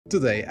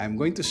Today I'm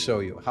going to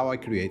show you how I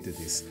created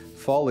this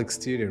fall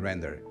exterior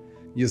render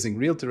using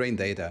real terrain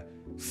data,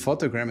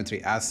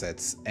 photogrammetry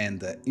assets, and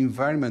the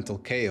environmental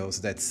chaos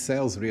that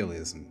sells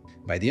realism.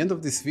 By the end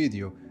of this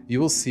video, you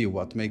will see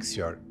what makes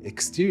your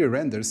exterior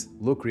renders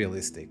look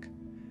realistic.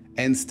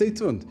 And stay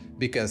tuned,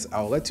 because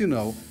I'll let you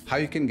know how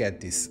you can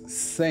get these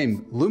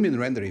same Lumion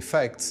render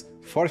effects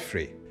for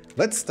free.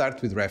 Let's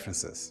start with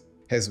references.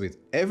 As with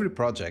every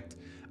project,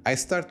 I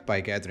start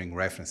by gathering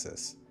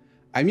references.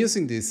 I'm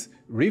using this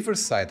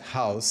riverside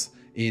house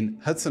in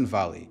Hudson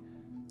Valley.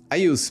 I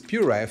use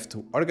PureRef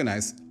to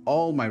organize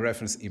all my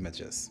reference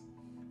images.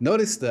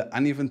 Notice the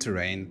uneven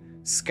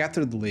terrain,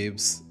 scattered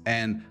leaves,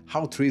 and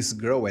how trees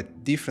grow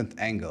at different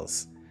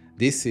angles.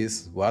 This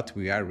is what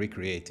we are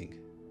recreating.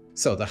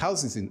 So the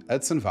house is in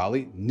Hudson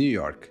Valley, New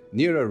York,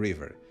 near a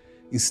river.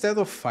 Instead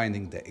of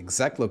finding the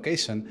exact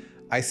location,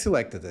 I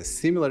selected a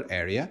similar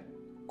area,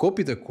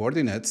 copied the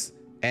coordinates,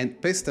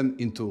 and paste them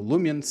into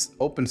Lumion's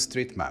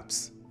OpenStreet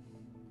Maps.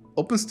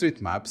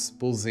 OpenStreet Maps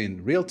pulls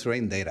in real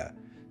terrain data,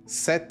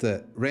 set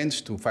the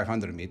range to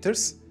 500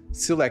 meters,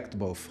 select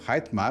both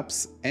height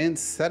maps and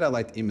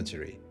satellite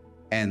imagery,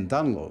 and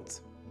download.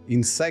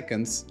 In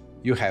seconds,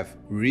 you have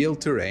real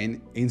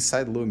terrain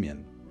inside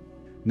Lumion.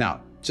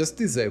 Now, just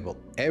disable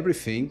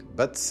everything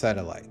but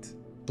satellite.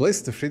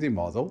 Place the 3D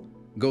model,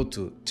 go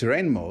to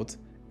Terrain mode,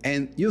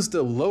 and use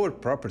the lower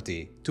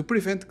property to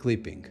prevent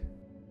clipping.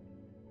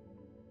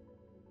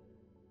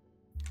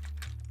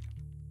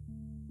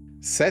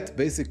 Set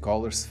basic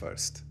colors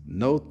first,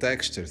 no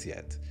textures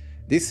yet.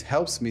 This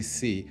helps me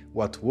see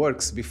what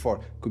works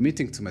before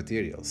committing to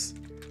materials.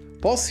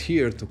 Pause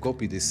here to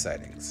copy these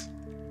settings.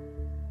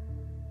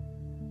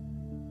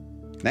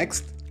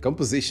 Next,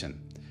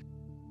 composition.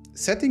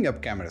 Setting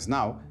up cameras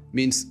now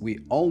means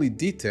we only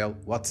detail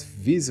what's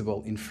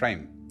visible in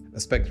frame.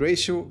 Aspect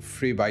ratio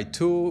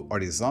 3:2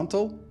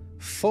 horizontal,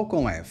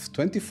 focal length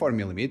 24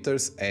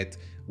 mm at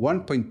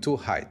 1.2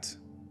 height.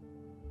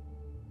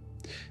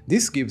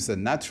 This gives a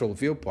natural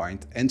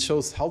viewpoint and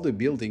shows how the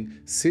building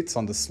sits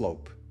on the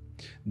slope.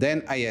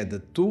 Then I add the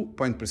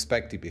 2-point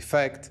perspective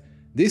effect.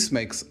 This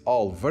makes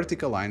all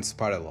vertical lines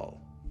parallel.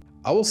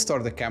 I will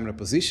store the camera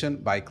position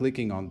by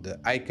clicking on the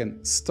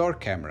icon Store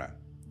Camera.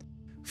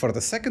 For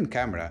the second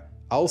camera,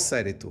 I'll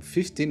set it to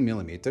 15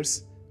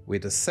 mm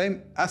with the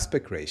same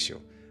aspect ratio,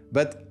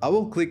 but I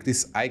will click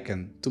this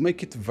icon to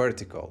make it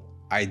vertical,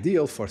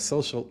 ideal for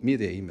social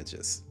media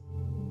images.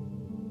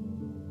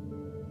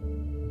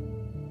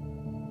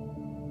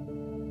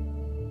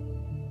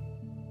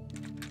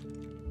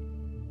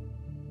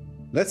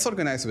 Let's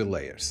organize with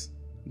layers.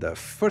 The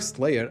first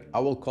layer I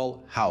will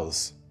call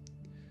House.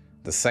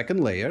 The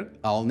second layer,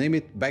 I'll name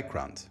it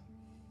Background.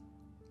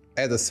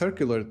 Add a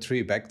circular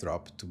tree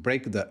backdrop to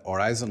break the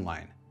horizon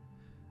line.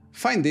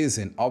 Find these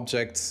in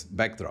Objects,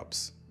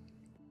 Backdrops.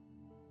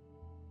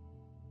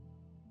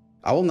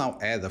 I will now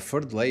add a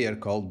third layer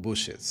called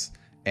Bushes,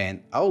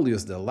 and I will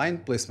use the Line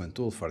Placement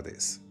tool for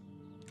this.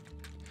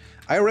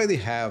 I already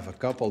have a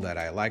couple that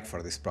I like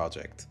for this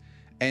project,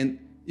 and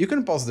you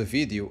can pause the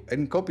video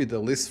and copy the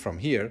list from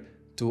here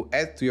to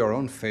add to your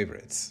own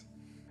favorites.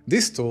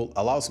 This tool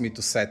allows me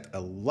to set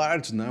a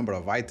large number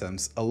of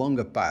items along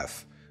a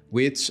path,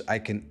 which I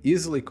can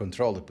easily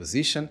control the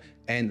position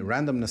and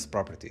randomness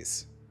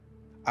properties.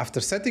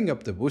 After setting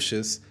up the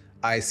bushes,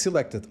 I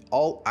selected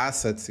all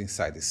assets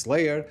inside this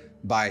layer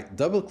by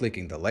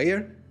double-clicking the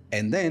layer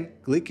and then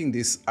clicking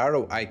this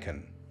arrow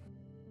icon.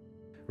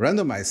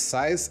 Randomize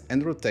size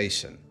and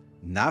rotation.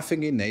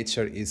 Nothing in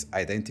nature is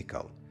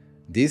identical.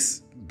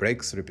 This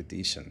breaks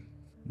repetition.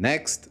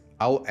 Next,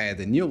 I'll add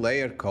a new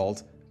layer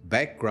called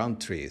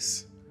Background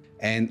Trees,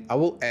 and I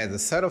will add a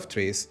set of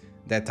trees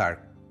that are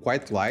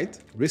quite light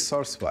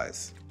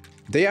resource-wise.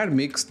 They are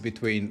mixed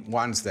between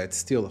ones that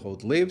still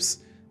hold leaves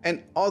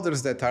and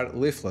others that are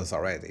leafless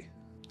already.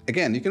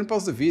 Again, you can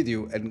pause the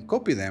video and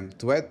copy them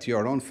to add to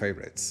your own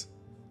favorites.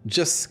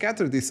 Just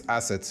scatter these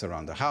assets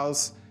around the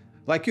house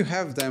like you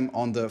have them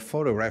on the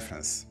photo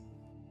reference.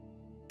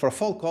 For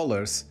fall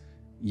colors,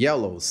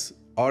 yellows,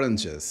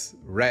 oranges,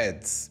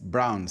 reds,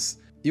 browns,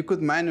 you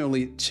could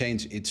manually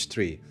change each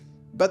tree,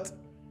 but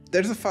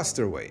there's a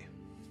faster way.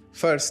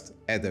 First,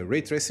 add a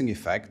ray tracing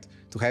effect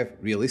to have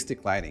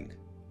realistic lighting.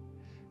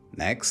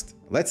 Next,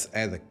 let's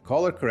add a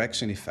color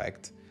correction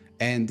effect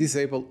and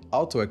disable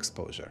auto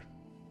exposure.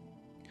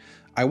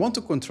 I want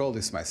to control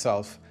this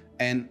myself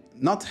and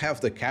not have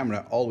the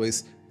camera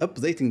always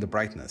updating the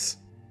brightness.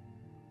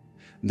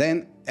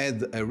 Then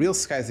add a real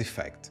skies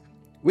effect,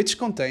 which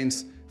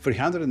contains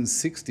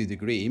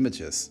 360-degree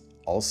images,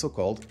 also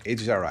called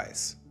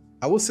HDRIs.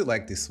 I will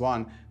select this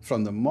one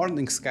from the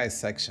Morning Sky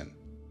section.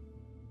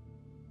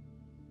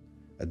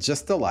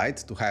 Adjust the light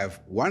to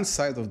have one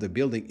side of the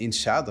building in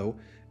shadow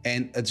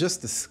and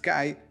adjust the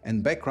sky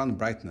and background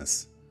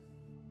brightness.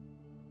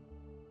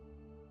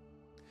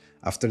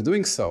 After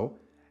doing so,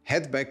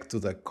 head back to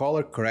the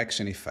color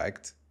correction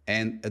effect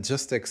and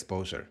adjust the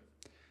exposure.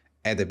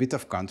 Add a bit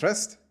of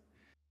contrast,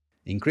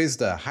 increase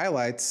the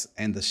highlights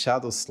and the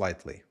shadows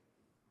slightly.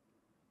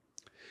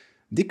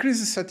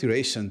 decreases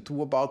saturation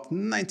to about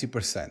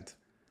 90%.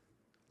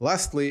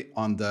 Lastly,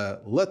 on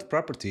the LUT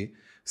property,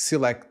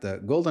 select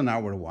the golden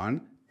hour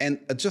one and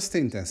adjust the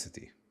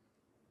intensity.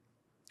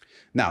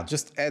 Now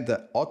just add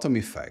the autumn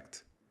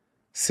effect.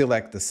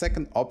 Select the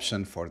second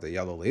option for the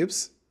yellow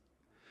leaves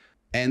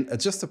and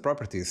adjust the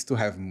properties to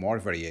have more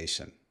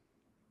variation.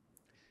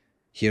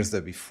 Here's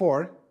the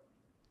before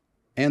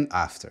and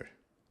after.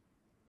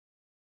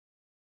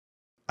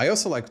 I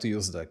also like to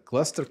use the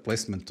cluster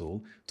placement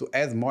tool to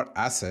add more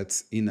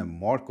assets in a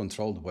more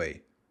controlled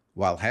way,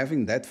 while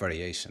having that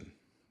variation.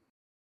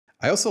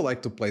 I also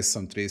like to place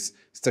some trees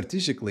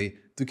strategically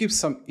to give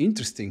some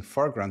interesting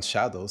foreground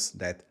shadows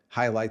that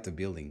highlight the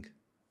building.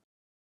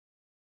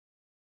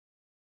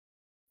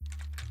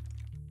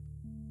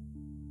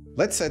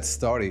 Let's add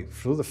story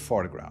through the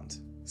foreground.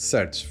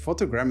 Search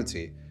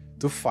photogrammetry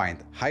to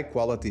find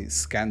high-quality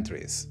scan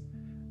trees.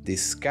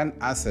 These scan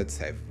assets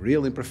have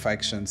real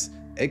imperfections,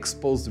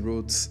 exposed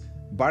roots,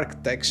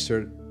 bark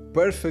texture,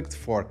 perfect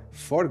for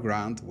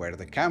foreground where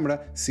the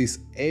camera sees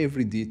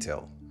every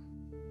detail.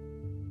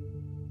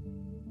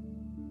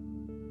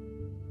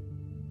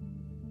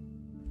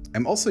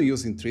 I'm also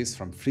using trees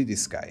from 3D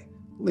Sky,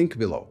 link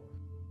below.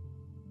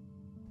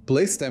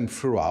 Place them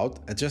throughout,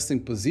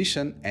 adjusting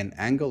position and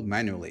angle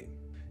manually.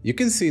 You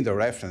can see in the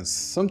reference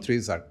some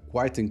trees are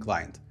quite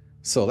inclined,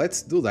 so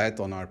let's do that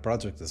on our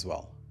project as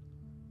well.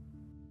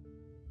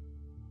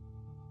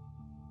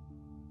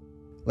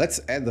 Let's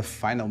add the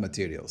final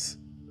materials.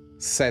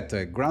 Set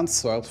a ground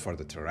soil for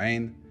the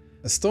terrain,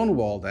 a stone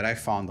wall that I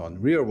found on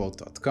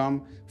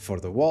rearworld.com for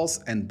the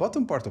walls and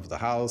bottom part of the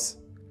house,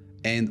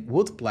 and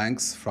wood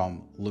planks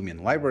from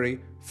Lumion library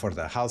for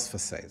the house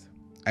facade.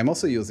 I'm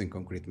also using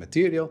concrete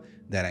material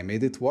that I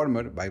made it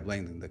warmer by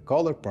blending the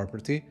color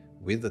property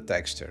with the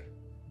texture.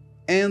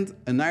 And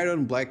an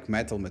iron black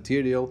metal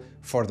material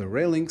for the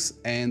railings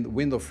and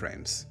window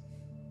frames.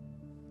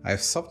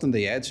 I've softened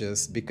the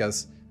edges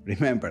because,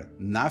 remember,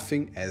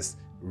 nothing has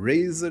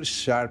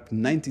razor-sharp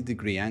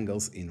 90-degree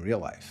angles in real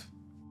life.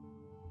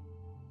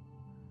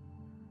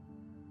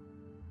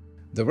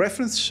 The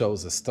reference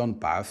shows a stone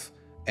path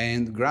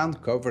and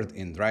ground covered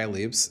in dry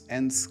leaves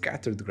and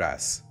scattered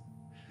grass.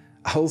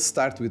 I'll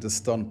start with the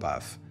stone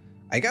path.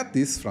 I got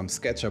this from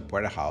SketchUp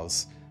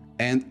Warehouse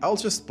and I'll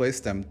just place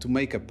them to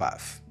make a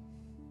path.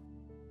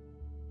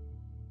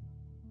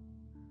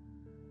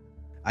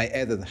 I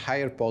added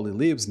higher poly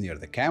leaves near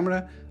the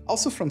camera,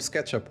 also from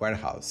SketchUp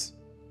Warehouse.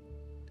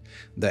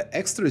 The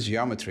extra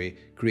geometry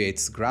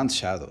creates ground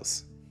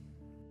shadows.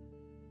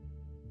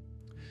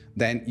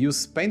 Then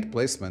use paint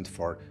placement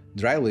for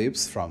dry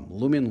leaves from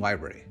Lumion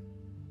library.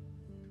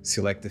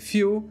 Select a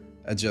few,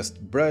 adjust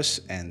brush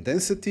and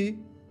density,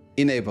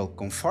 enable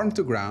conform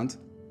to ground,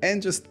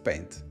 and just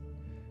paint.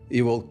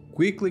 It will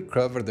quickly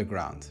cover the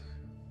ground.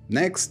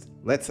 Next,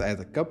 let's add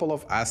a couple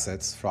of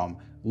assets from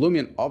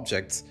Lumion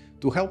objects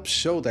to help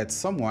show that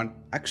someone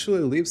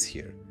actually lives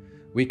here.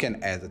 We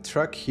can add a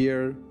truck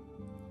here,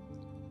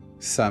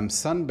 some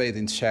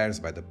sunbathing chairs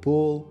by the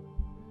pool,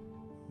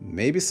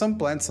 maybe some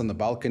plants on the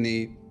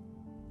balcony,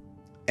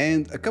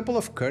 and a couple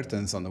of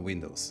curtains on the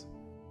windows.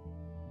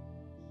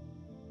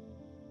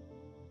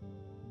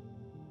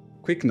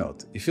 Quick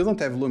note, if you don't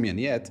have Lumion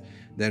yet,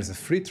 there's a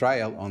free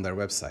trial on their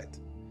website.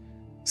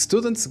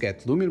 Students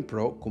get Lumion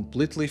Pro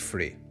completely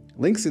free.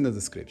 Links in the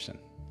description.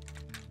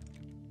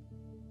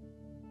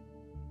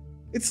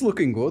 It's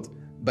looking good,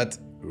 but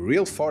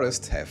real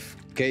forests have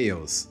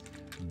chaos,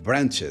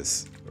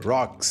 branches,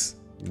 rocks,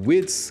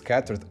 weeds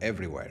scattered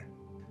everywhere.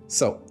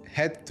 So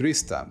add tree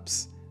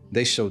stumps.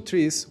 They show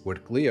trees were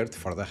cleared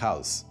for the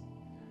house.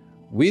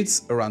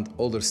 Weeds around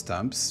older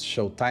stumps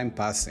show time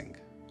passing.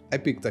 I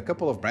picked a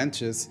couple of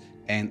branches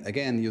and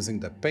again using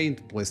the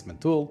paint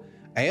placement tool,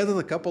 I added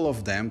a couple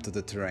of them to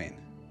the terrain.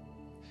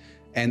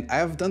 And I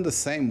have done the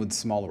same with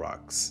small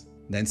rocks.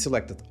 Then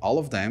selected all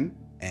of them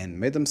and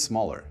made them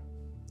smaller.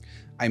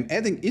 I'm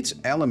adding each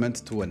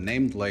element to a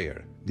named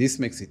layer. This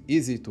makes it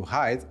easy to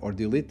hide or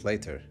delete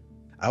later.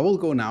 I will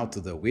go now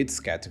to the weeds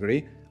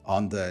category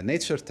on the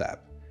Nature tab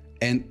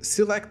and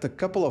select a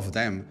couple of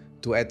them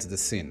to add to the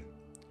scene,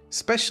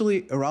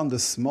 especially around the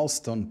small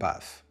stone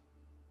path.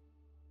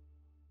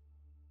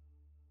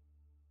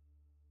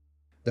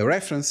 The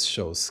reference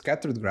shows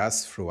scattered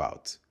grass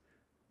throughout.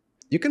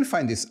 You can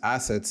find these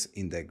assets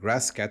in the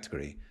grass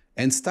category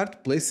and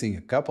start placing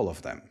a couple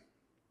of them.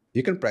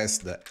 You can press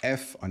the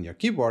F on your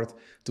keyboard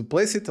to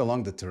place it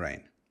along the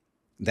terrain.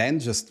 Then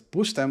just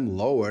push them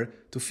lower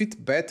to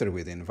fit better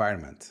with the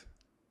environment.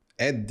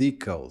 Add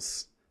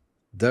decals,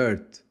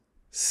 dirt,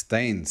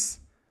 stains,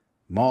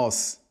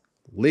 moss,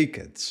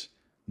 leakage.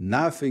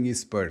 Nothing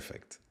is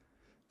perfect.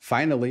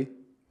 Finally,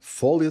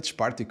 foliage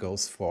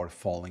particles for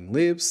falling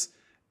leaves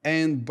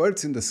and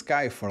birds in the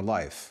sky for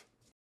life.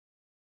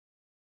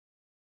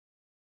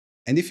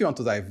 And if you want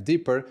to dive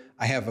deeper,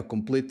 I have a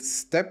complete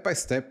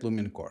step-by-step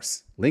Lumion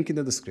course, link in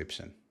the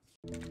description.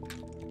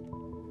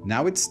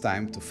 Now it's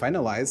time to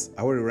finalize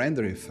our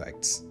render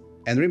effects.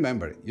 And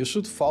remember, you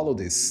should follow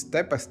this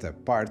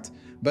step-by-step part,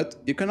 but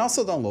you can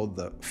also download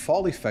the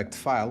fall effect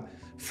file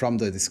from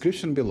the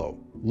description below.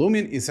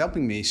 Lumion is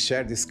helping me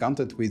share this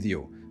content with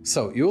you,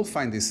 so you'll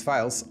find these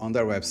files on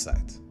their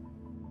website.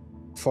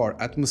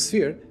 For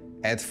atmosphere,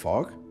 add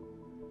fog,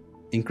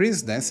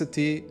 increase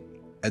density,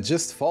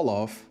 adjust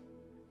fall-off,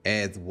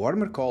 add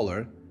warmer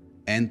color,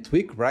 and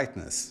tweak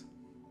brightness.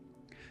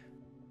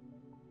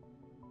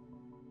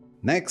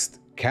 Next,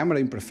 camera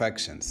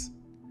imperfections.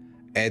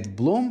 Add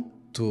bloom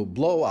to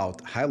blow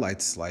out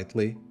highlights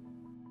slightly.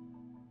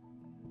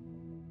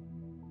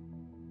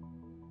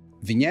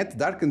 Vignette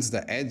darkens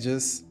the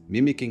edges,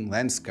 mimicking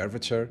lens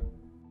curvature.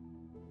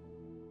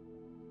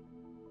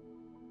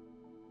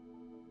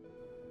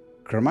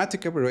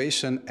 Chromatic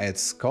aberration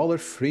adds color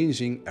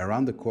fringing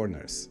around the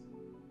corners.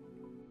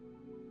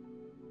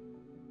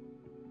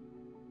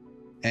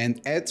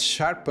 And add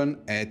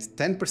sharpen at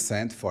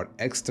 10% for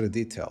extra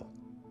detail.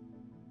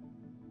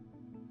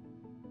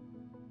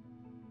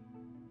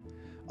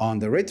 On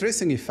the ray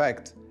tracing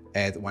effect,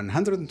 add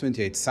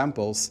 128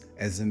 samples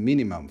as a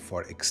minimum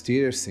for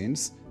exterior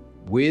scenes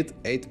with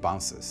 8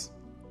 bounces.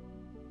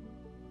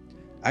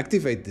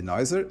 Activate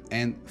denoiser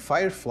and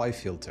firefly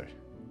filter.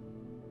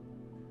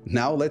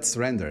 Now let's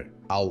render.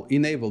 I'll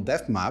enable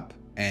depth map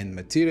and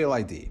material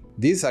ID.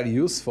 These are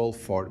useful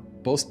for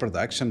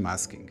post-production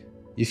masking.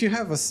 If you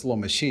have a slow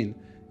machine,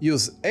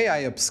 use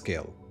AI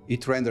Upscale.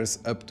 It renders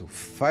up to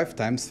 5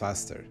 times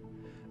faster.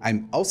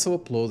 I'm also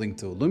uploading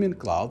to Lumion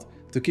Cloud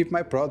to keep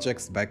my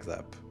projects backed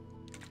up.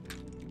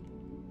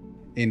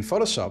 In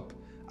Photoshop,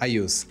 I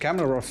use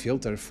Camera Raw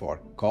filter for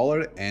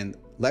color and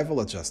level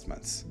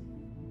adjustments.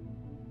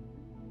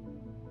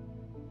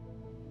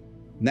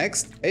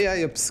 Next, AI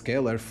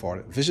Upscaler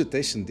for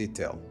vegetation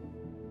detail.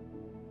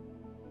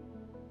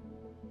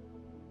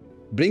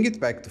 Bring it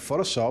back to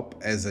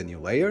Photoshop as a new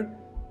layer,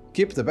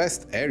 keep the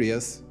best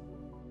areas,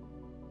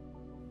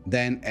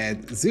 then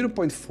add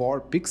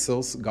 0.4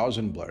 pixels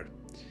Gaussian blur.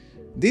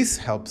 This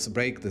helps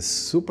break the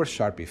super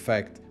sharp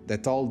effect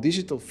that all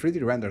digital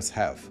 3D renders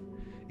have.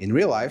 In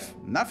real life,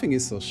 nothing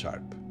is so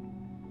sharp.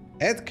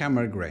 Add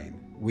camera grain.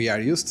 We are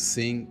used to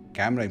seeing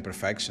camera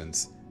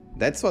imperfections.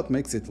 That's what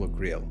makes it look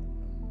real.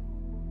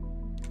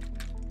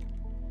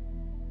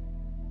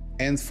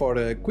 And for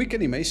a quick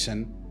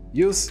animation,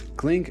 use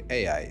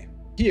KlingAI.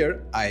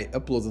 Here I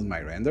uploaded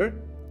my render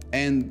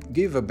and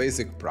give a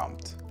basic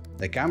prompt.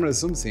 The camera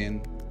zooms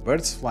in,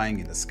 birds flying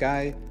in the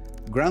sky,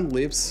 ground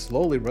leaves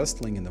slowly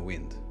rustling in the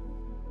wind.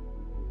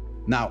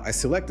 Now I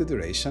select the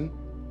duration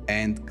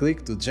and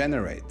click to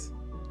generate.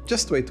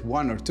 Just wait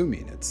 1 or 2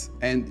 minutes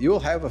and you will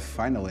have a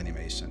final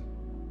animation.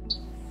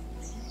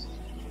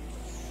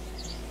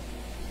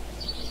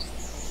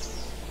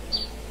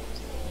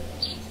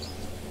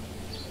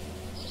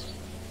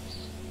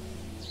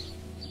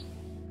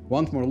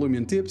 Want more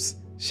Lumion tips?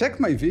 Check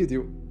my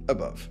video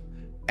above.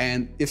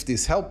 And if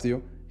this helped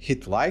you,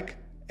 hit like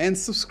and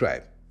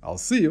subscribe. I'll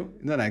see you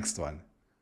in the next one.